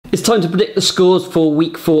It's time to predict the scores for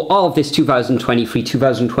week 4 of this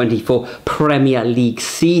 2023-2024 Premier League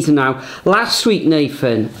season. Now, last week,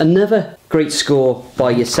 Nathan, another great score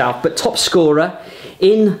by yourself, but top scorer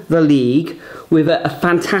in the league with a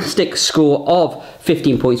fantastic score of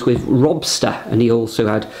 15 points with Robster, and he also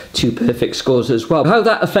had 2 perfect scores as well. How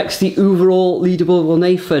that affects the overall leaderboard, well,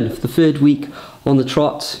 Nathan, for the 3rd week on the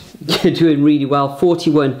trot, you're doing really well.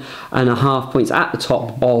 41.5 points at the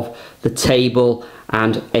top of the table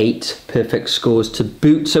and 8 perfect scores to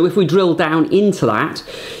boot. So if we drill down into that,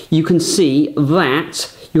 you can see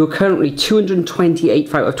that you're currently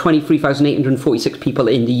 228 out of 23,846 people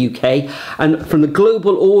in the UK, and from the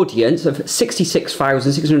global audience of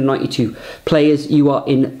 66,692 players, you are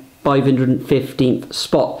in 515th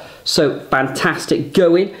spot. So fantastic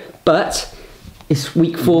going, but it's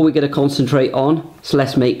week 4 we're going to concentrate on, so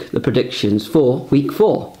let's make the predictions for week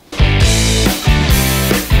 4.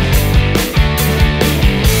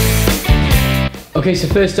 Okay, so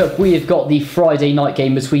first up we have got the Friday night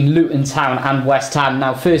game between Luton Town and West Ham.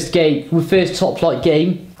 Now, first top flight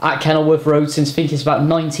game at Kenilworth Road since I think it's about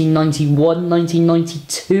 1991,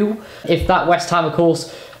 1992. If that West Ham, of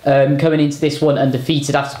course, coming into this one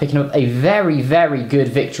undefeated after picking up a very, very good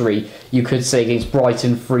victory, you could say, against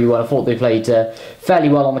Brighton 3-1. I thought they played fairly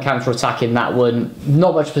well on the counter-attack in that one.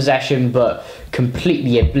 Not much possession, but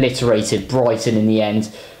completely obliterated Brighton in the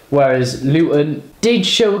end. Whereas Luton did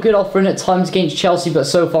show a good offering at times against Chelsea, but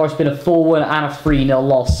so far it's been a 4-1 and a 3-0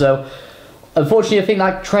 loss. So, unfortunately, I think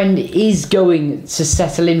that trend is going to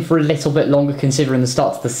settle in for a little bit longer, considering the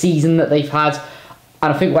start of the season that they've had.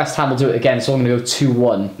 And I think West Ham will do it again, so I'm going to go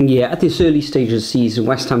 2-1. Yeah, at this early stage of the season,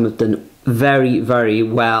 West Ham have done very, very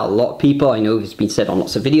well. A lot of people, I know it's been said on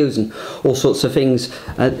lots of videos and all sorts of things,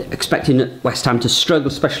 expecting West Ham to struggle,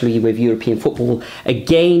 especially with European football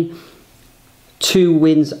again. 2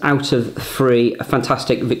 wins out of 3, a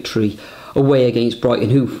fantastic victory away against Brighton.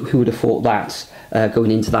 Who would have thought that going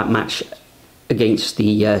into that match against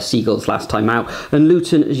the Seagulls last time out? And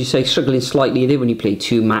Luton, as you say, struggling slightly. They've only played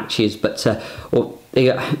 2 matches, but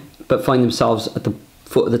find themselves at the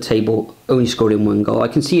foot of the table, only scoring 1 goal. I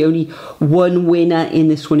can see only 1 winner in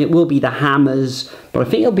this one. It will be the Hammers, but I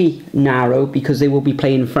think it'll be narrow because they will be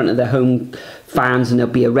playing in front of their home fans, and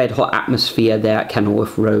there'll be a red hot atmosphere there at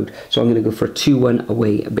Kenilworth Road. So I'm going to go for a 2-1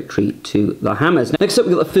 away victory to the Hammers. Next up,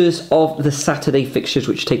 we've got the first of the Saturday fixtures,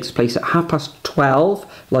 which takes place at 12:30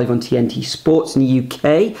 live on TNT Sports in the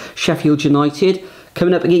UK. Sheffield United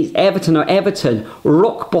coming up against Everton. Now, Everton,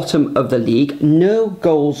 rock bottom of the league, no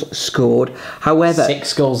goals scored. However,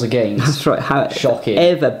 6 goals against. That's right. Shocking.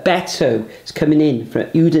 Beto is coming in for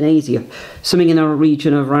Udinese, something in our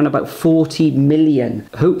region of around about 40 million.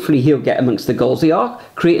 Hopefully he'll get amongst the goals. They are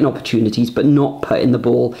creating opportunities, but not putting the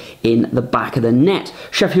ball in the back of the net.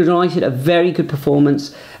 Sheffield United, a very good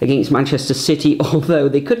performance against Manchester City, although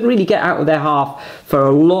they couldn't really get out of their half for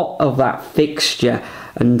a lot of that fixture,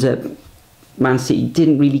 and Man City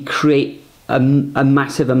didn't really create a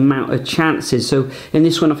massive amount of chances. So in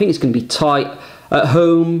this one, I think it's going to be tight. At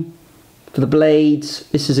home for the Blades,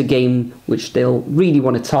 this is a game which they'll really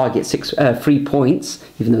want to target 3 points,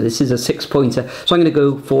 even though this is a 6-pointer. So I'm going to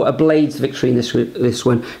go for a Blades victory in this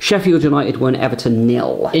one. Sheffield United 1, Everton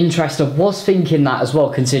 0. Interesting. I was thinking that as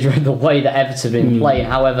well, considering the way that Everton have been playing.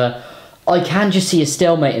 However, I can just see a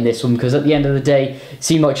stalemate in this one, because at the end of the day, it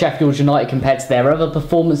seemed like Sheffield United, compared to their other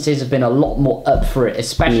performances, have been a lot more up for it,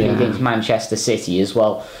 especially against Manchester City as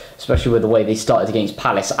well, especially with the way they started against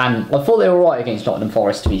Palace. And I thought they were right against Nottingham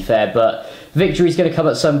Forest, to be fair, but victory's going to come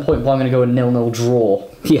at some point, but I'm going to go a 0-0 draw.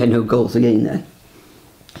 Yeah, no goals again then.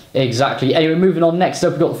 Exactly. Anyway, moving on, next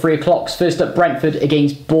up we've got the 3 o'clocks. First up, Brentford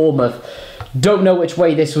against Bournemouth. Don't know which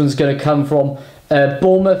way this one's going to come from.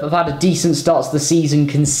 Bournemouth have had a decent start to the season,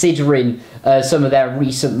 considering some of their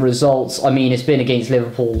recent results. I mean, it's been against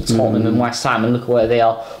Liverpool, Tottenham and West Ham, and look where they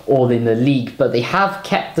are, all in the league. But they have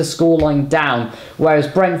kept the scoreline down, whereas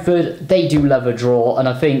Brentford, they do love a draw, and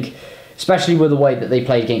I think, especially with the way that they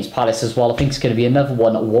played against Palace as well, I think it's going to be another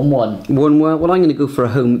one at 1-1. 1-1. Well, I'm going to go for a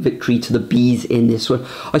home victory to the Bees in this one.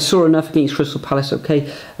 I saw enough against Crystal Palace,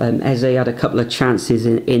 okay. Eze had a couple of chances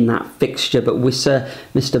in that fixture, but Wissa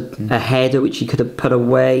missed a header which he could have put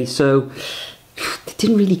away. So they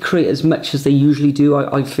didn't really create as much as they usually do,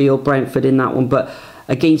 I feel, Brentford in that one. But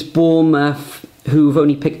against Bournemouth, who've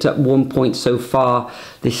only picked up 1 point so far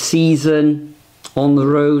this season, on the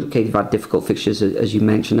road, okay, they've had difficult fixtures, as you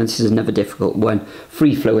mentioned, and this is another difficult one.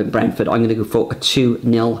 Free flow in Brentford. I'm going to go for a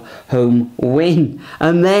 2-0 home win.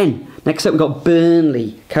 And then, next up, we've got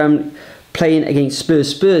Burnley playing against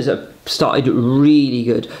Spurs. Spurs have started really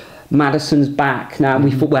good. Maddison's back. Now,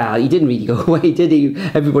 we thought, well, he didn't really go away, did he?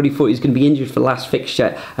 Everybody thought he was going to be injured for the last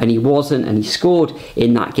fixture, and he wasn't, and he scored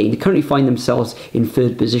in that game. They currently find themselves in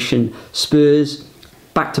third position. Spurs,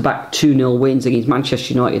 back-to-back 2-0 wins against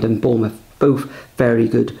Manchester United and Bournemouth, both very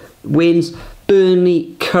good wins.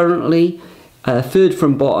 Burnley currently third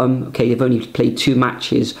from bottom. Okay, they've only played 2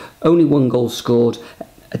 matches, only 1 goal scored.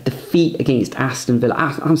 A defeat against Aston Villa.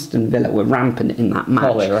 Aston Villa were rampant in that match.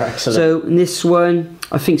 Oh, they were excellent. So in this one,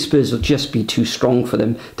 I think Spurs will just be too strong for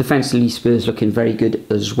them. Defensively, Spurs looking very good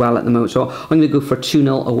as well at the moment. So I'm going to go for a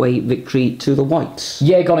 2-0 away victory to the Whites.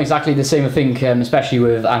 Yeah, gone exactly the same. I think, especially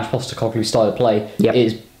with Ange Postecoglou's style of play,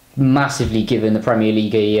 it's massively given the Premier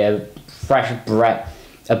League a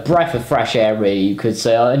breath of fresh air, really, you could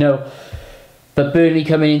say. I know, but Burnley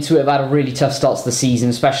coming into it have had a really tough start to the season,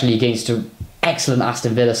 especially against an excellent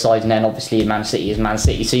Aston Villa side, and then obviously Man City is Man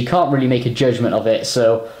City, so you can't really make a judgment of it.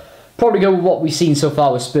 So probably go with what we've seen so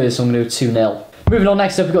far with Spurs, so I'm going to go 2-0. Moving on,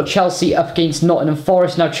 next up we've got Chelsea up against Nottingham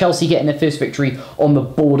Forest. Now Chelsea getting their first victory on the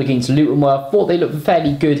board against Luton, where I thought they looked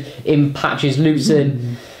fairly good in patches.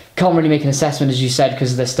 Luton can't really make an assessment, as you said,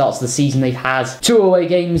 because of the starts of the season. They've had 2 away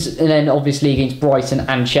games, and then obviously against Brighton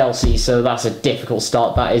and Chelsea, so that's a difficult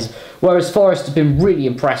start, that is. Whereas Forest have been really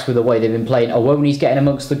impressed with the way they've been playing. Owoni's getting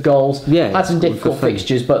amongst the goals. Had some difficult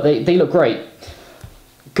fixtures, but they look great.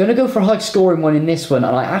 Gonna go for a high scoring one in this one,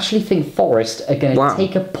 and I actually think Forest are going to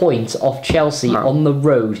take a point off Chelsea on the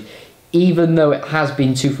road, even though it has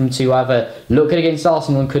been 2 from 2. However, looking against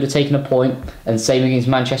Arsenal and could have taken a point, and same against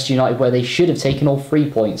Manchester United, where they should have taken all 3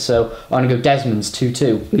 points. So I'm going to go Desmond's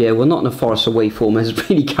 2-2. Yeah, well, Nottingham Forest away form has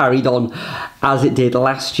really carried on as it did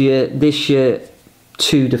last year. This year,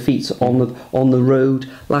 2 defeats on the road.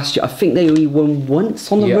 Last year, I think they only won once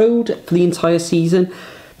on the road for the entire season.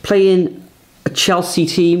 Playing a Chelsea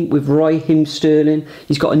team with Raheem Sterling.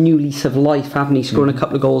 He's got a new lease of life, haven't he? Scoring a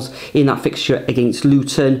couple of goals in that fixture against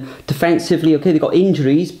Luton. Defensively, okay, they've got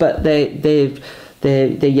injuries, but their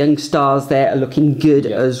young stars there are looking good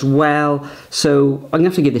as well. So I'm going to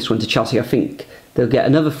have to give this one to Chelsea. I think they'll get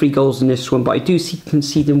another 3 goals in this one, but I do see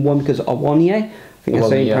conceding 1 because Owoniyi, I think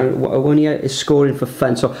Owoniyi is scoring for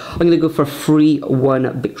fun. So I'm going to go for a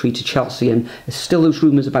 3-1 victory to Chelsea, and there's still those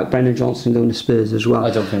rumours about Brennan Johnson going to Spurs as well.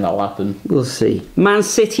 I don't think that'll happen. We'll see. Man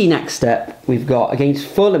City next up we've got against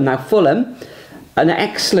Fulham. Now Fulham, an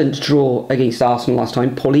excellent draw against Arsenal last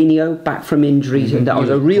time. Paulinho back from injuries, and that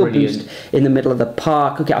was a real boost in the middle of the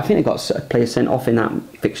park. Okay, I think they got a player sent off in that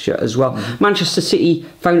fixture as well. Manchester City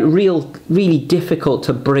found it really difficult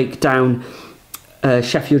to break down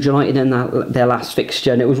Sheffield United in their last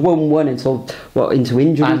fixture, and it was 1-1 until into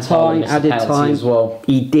injury time, added time as well.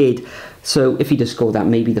 He did. So if he'd have scored that,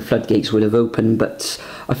 maybe the floodgates would have opened. But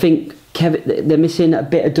I think they're missing a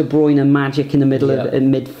bit of De Bruyne magic in the middle of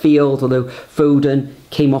midfield. Although Foden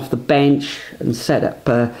came off the bench and set up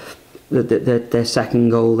their second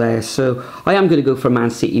goal there. So I am going to go for a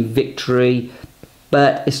Man City victory,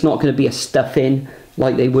 but it's not going to be a stuffing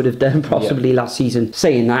like they would have done possibly last season.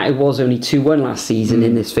 Saying that, it was only 2-1 last season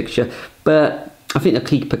in this fixture, but I think they'll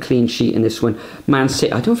keep a clean sheet in this one. Man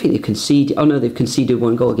City, I don't think they've conceded. Oh no, they've conceded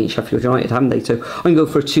 1 goal against Sheffield United, haven't they? So I'm going to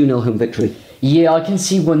go for a 2-0 home victory. Yeah, I can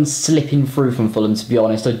see one slipping through from Fulham, to be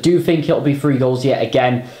honest. I do think it'll be 3 goals yet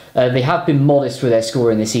again. They have been modest with their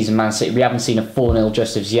scoring this season, Man City. We haven't seen a 4-0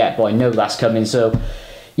 just as yet, but I know that's coming, so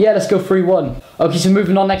yeah, let's go 3-1. Okay, so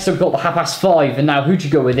moving on, next up we've got the 5:30, and now who'd you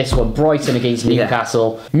go with this one? Brighton against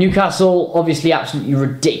Newcastle. Newcastle, obviously absolutely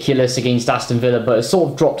ridiculous against Aston Villa, but it's sort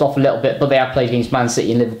of dropped off a little bit, but they have played against Man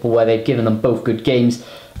City and Liverpool, where they've given them both good games.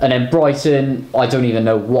 And then Brighton, I don't even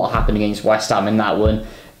know what happened against West Ham in that one.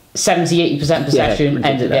 70-80% possession,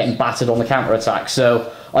 ended up getting battered on the counter-attack.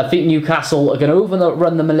 So I think Newcastle are going to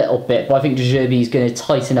overrun them a little bit, but I think De Zerbi is going to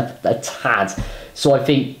tighten up a tad. So I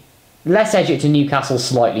think let's edge it to Newcastle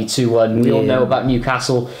slightly, 2-1. We all know about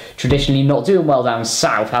Newcastle traditionally not doing well down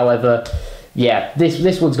south. However, yeah,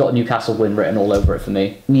 this one's got a Newcastle win written all over it for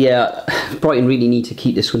me. Yeah, Brighton really need to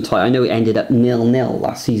keep this one tight. I know it ended up 0-0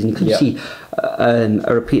 last season. You could see a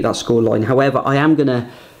repeat of that scoreline. However, I am going to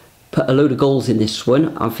put a load of goals in this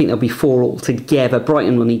one. I think there'll be 4 altogether.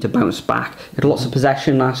 Brighton will need to bounce back. Had lots of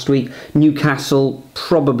possession last week. Newcastle,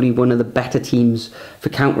 probably one of the better teams for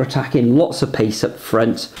counter-attacking. Lots of pace up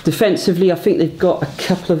front. Defensively, I think they've got a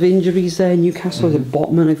couple of injuries there. Newcastle is a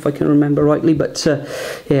botman, if I can remember rightly. But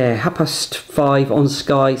yeah, 5:30 on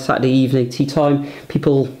Sky, Saturday evening, tea time.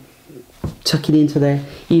 People tucking into their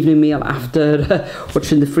evening meal after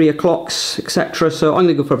watching the 3 o'clocks, etc. So I'm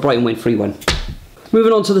going to go for a Brighton win, 3-1.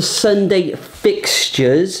 Moving on to the Sunday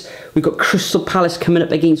fixtures, we've got Crystal Palace coming up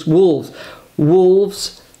against Wolves.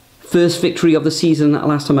 Wolves first victory of the season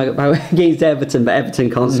last time against Everton, but Everton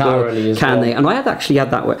can't score, really can they? And I had actually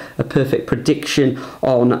had a perfect prediction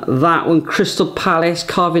on that one. Crystal Palace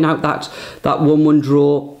carving out that 1-1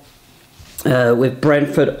 draw with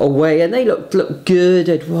Brentford away, and they look good.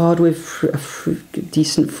 Edouard with a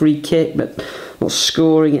decent free kick, but not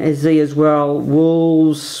scoring Eze as well.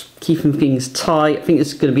 Wolves keeping things tight. I think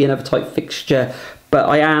this is going to be another tight fixture, but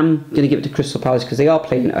I am going to give it to Crystal Palace because they are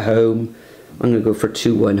playing at home. I'm going to go for a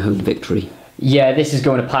 2-1 home victory. Yeah, this is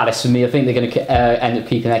going to Palace for me. I think they're going to end up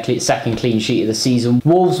keeping their second clean sheet of the season.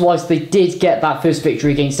 Wolves-wise, they did get that first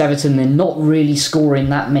victory against Everton. They're not really scoring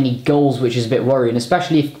that many goals, which is a bit worrying,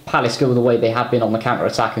 especially if Palace go the way they have been on the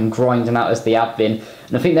counter-attack and grinding out as they have been.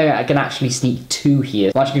 And I think they're going to actually sneak 2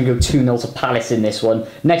 here. I'm actually going to go 2-0 to Palace in this one.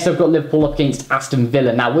 Next, I've got Liverpool up against Aston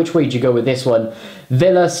Villa. Now, which way do you go with this one?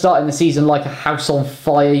 Villa starting the season like a house on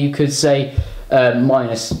fire, you could say.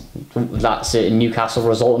 Minus that certain Newcastle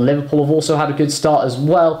result, and Liverpool have also had a good start as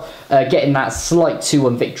well, getting that slight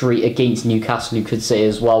 2-1 victory against Newcastle, you could say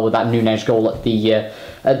as well, with that Núñez goal at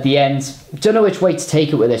the end. Don't know which way to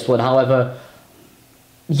take it with this one, however,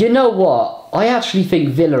 you know what? I actually think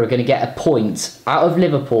Villa are going to get a point out of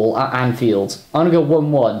Liverpool at Anfield. I'm going to go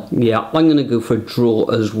 1-1. Yeah, I'm going to go for a draw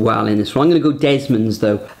as well in this one. I'm going to go Desmond's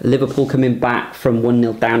though. Liverpool coming back from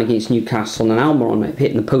 1-0 down against Newcastle, and Almiron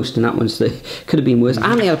hitting the post in that one, so they could have been worse.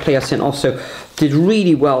 And the other player sent off, so did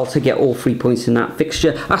really well to get all 3 points in that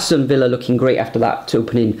fixture. Aston Villa looking great after that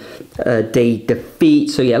opening day defeat.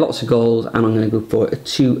 So yeah, lots of goals, and I'm going to go for a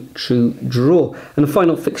 2-2 draw. And the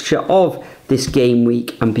final fixture of this game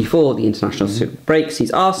week and before the international break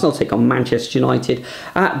sees Arsenal take on Manchester United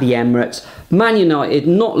at the Emirates. Man United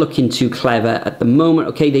not looking too clever at the moment.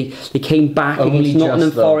 Okay, they came back against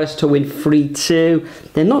Nottingham Forest to win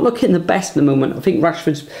 3-2. They're not looking the best at the moment. I think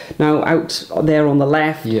Rashford's now out there on the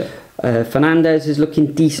left. Yeah. Fernandes is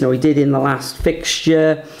looking decent, or he did in the last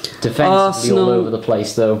fixture. Defensively all over the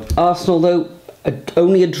place though. Arsenal though,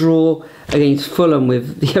 only a draw against Fulham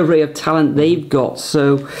with the array of talent they've got.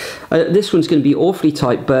 So this one's going to be awfully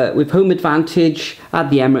tight, but with home advantage at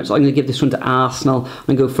the Emirates, I'm going to give this one to Arsenal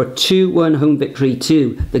and go for a 2-1 home victory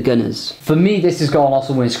to the Gunners. For me, this has got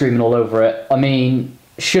Arsenal winning screaming all over it. I mean,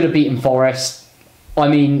 should have beaten Forest. I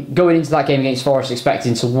mean, going into that game against Forest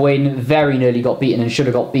expecting to win, very nearly got beaten and should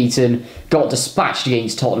have got beaten. Got dispatched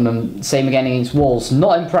against Tottenham, same again against Wolves.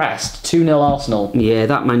 Not impressed. 2-0 Arsenal. Yeah,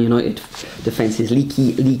 that Man United defence is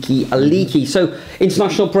leaky. So,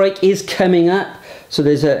 international break is coming up. So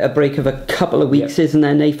there's a break of a couple of weeks, isn't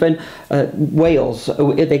there, Nathan? Wales,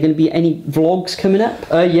 are there going to be any vlogs coming up?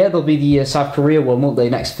 Yeah, there'll be the South Korea one, won't they,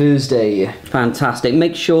 next Thursday? Fantastic.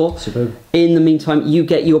 Make sure, Superbru. In the meantime, you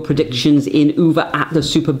get your predictions in over at the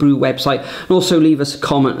Superbru website. And also leave us a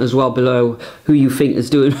comment as well below who you think is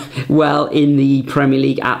doing well in the Premier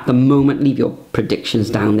League at the moment. Leave your predictions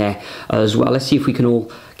down there as well. Let's see if we can all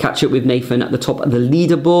catch up with Nathan at the top of the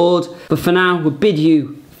leaderboard. But for now, we'll bid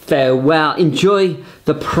you farewell. Enjoy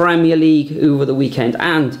the Premier League over the weekend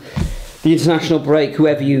and the international break,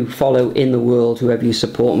 whoever you follow in the world, whoever you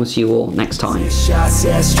support, and we'll see you all next time. Shots,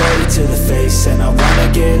 yeah, straight to the face, and I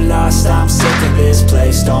wanna get lost. I'm sick of this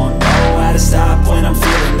place, don't know how to stop when I'm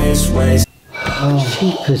feeling this way. Oh,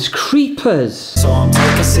 jeepers creepers. So I'm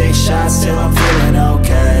taking 6 shots till I'm feeling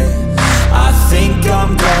okay. I think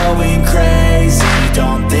I'm going crazy,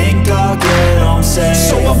 don't think I'll get home safe.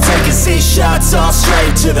 So I'm taking 6 shots all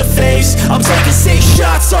straight to the face. I'm taking 6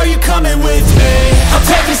 shots, are you coming with me? I'm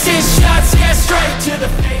taking 6 shots, yeah, straight to the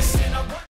face.